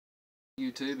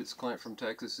YouTube, it's Clint from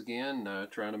Texas again,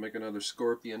 trying to make another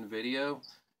scorpion video.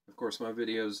 Of course, my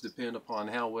videos depend upon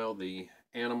how well the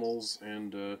animals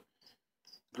and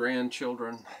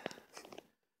grandchildren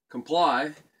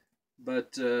comply,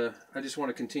 but I just want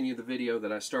to continue the video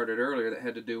that I started earlier that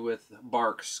had to do with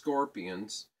bark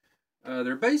scorpions.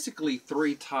 There are basically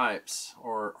three types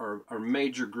or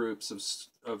major groups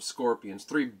of scorpions,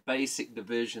 three basic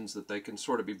divisions that they can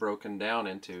sort of be broken down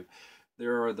into.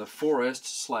 There are the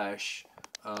forest slash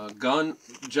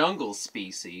jungle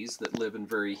species that live in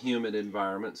very humid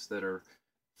environments that are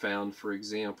found, for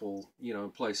example,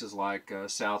 in places like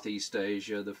Southeast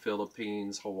Asia, the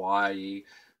Philippines, Hawaii,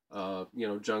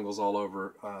 jungles all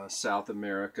over South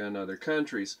America and other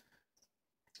countries.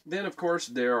 Then, of course,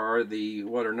 there are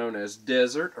what are known as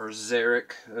desert or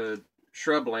xeric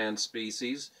shrubland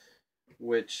species,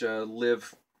 which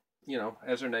live,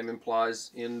 as their name implies,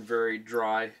 in very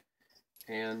dry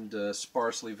and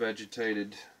sparsely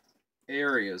vegetated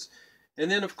areas. And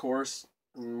then, of course,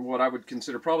 what I would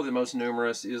consider probably the most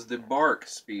numerous is the bark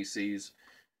species,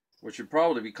 which would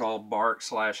probably be called bark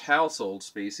slash household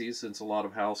species, since a lot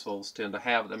of households tend to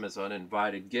have them as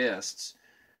uninvited guests.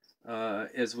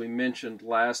 As we mentioned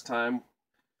last time,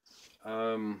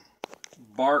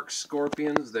 bark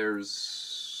scorpions,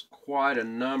 there's quite a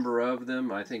number of them.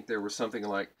 I think there was something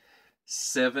like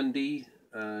 70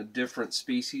 different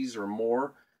species or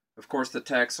more. Of course, the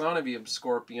taxonomy of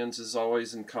scorpions is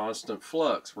always in constant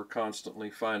flux. We're constantly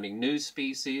finding new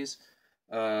species.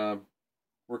 We're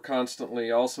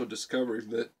constantly also discovering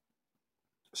that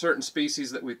certain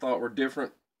species that we thought were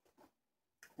different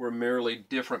were merely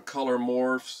different color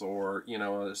morphs, or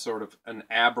a sort of an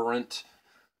aberrant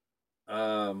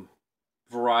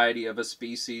variety of a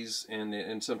species,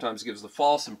 and sometimes gives the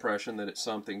false impression that it's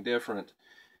something different.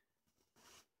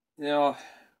 Now,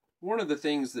 one of the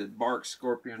things that bark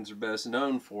scorpions are best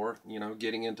known for,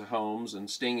 getting into homes and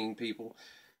stinging people,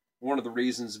 one of the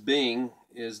reasons being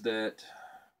is that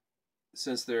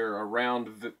since they're around,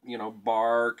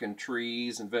 bark and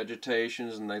trees and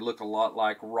vegetations, and they look a lot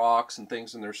like rocks and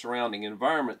things in their surrounding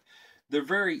environment, they're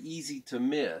very easy to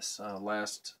miss.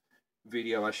 Last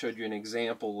video I showed you an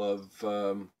example of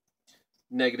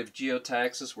negative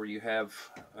geotaxis, where you have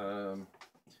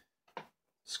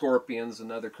scorpions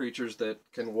and other creatures that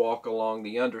can walk along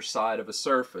the underside of a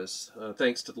surface.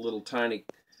 Thanks to the little tiny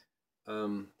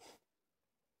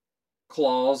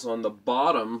claws on the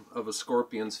bottom of a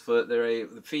scorpion's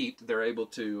feet, they're able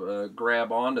to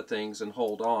grab onto things and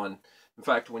hold on. In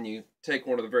fact, when you take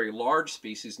one of the very large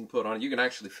species and put on it, you can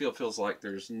actually feels like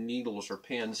there's needles or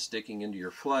pins sticking into your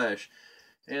flesh.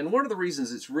 And one of the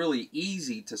reasons it's really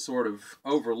easy to sort of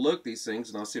overlook these things,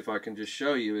 and I'll see if I can just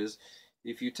show you, is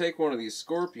if you take one of these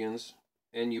scorpions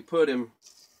and you put him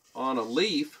on a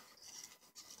leaf,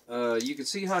 you can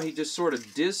see how he just sort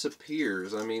of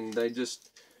disappears. I mean,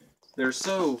 they're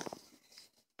so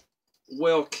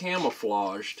well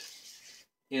camouflaged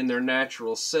in their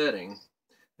natural setting,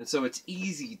 and so it's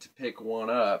easy to pick one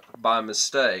up by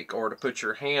mistake or to put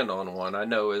your hand on one. I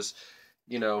know, as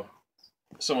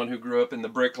someone who grew up in the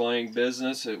bricklaying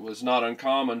business, it was not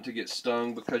uncommon to get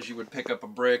stung because you would pick up a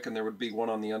brick and there would be one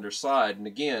on the underside. And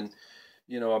again,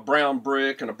 a brown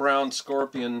brick and a brown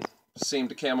scorpion seem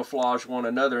to camouflage one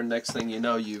another, and next thing you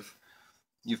know, you've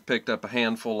picked up a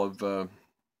handful of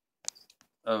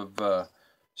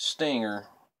stinger.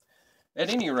 At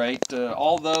any rate,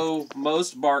 although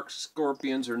most bark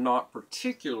scorpions are not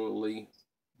particularly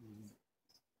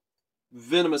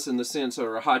venomous in the sense,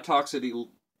 or a high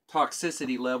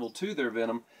toxicity level to their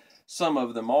venom, some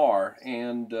of them are,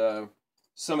 and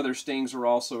some of their stings are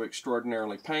also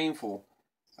extraordinarily painful.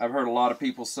 I've heard a lot of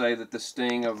people say that the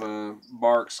sting of a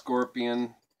bark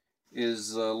scorpion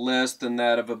is less than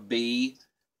that of a bee.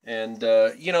 And,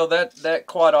 that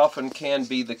quite often can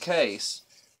be the case,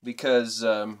 because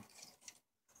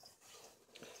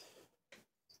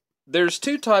there's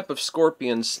two types of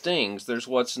scorpion stings. There's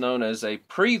what's known as a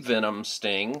pre-venom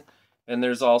sting, and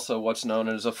there's also what's known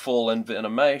as a full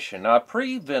envenomation. Now, a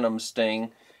pre-venom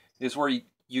sting is where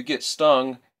you get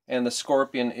stung and the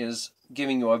scorpion is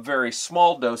giving you a very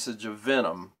small dosage of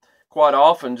venom, quite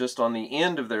often just on the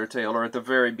end of their tail or at the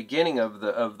very beginning of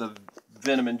the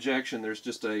venom injection. There's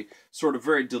just a sort of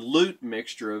very dilute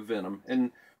mixture of venom.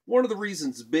 And one of the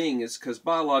reasons being is because,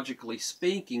 biologically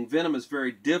speaking, venom is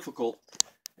very difficult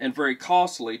and very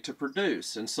costly to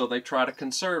produce, and so they try to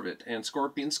conserve it. And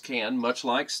scorpions can, much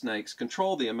like snakes,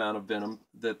 control the amount of venom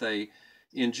that they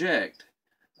inject.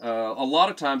 A lot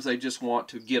of times they just want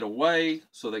to get away,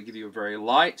 so they give you a very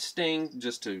light sting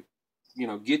just to,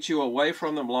 get you away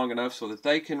from them long enough so that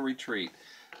they can retreat.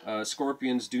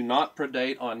 Scorpions do not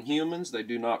predate on humans. They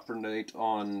do not predate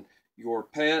on your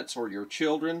pets or your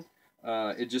children.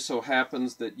 It just so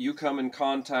happens that you come in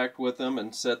contact with them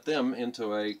and set them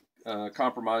into a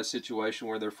compromised situation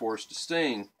where they're forced to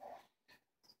sting.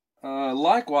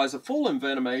 Likewise, a full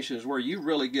envenomation is where you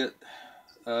really get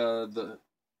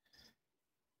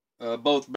both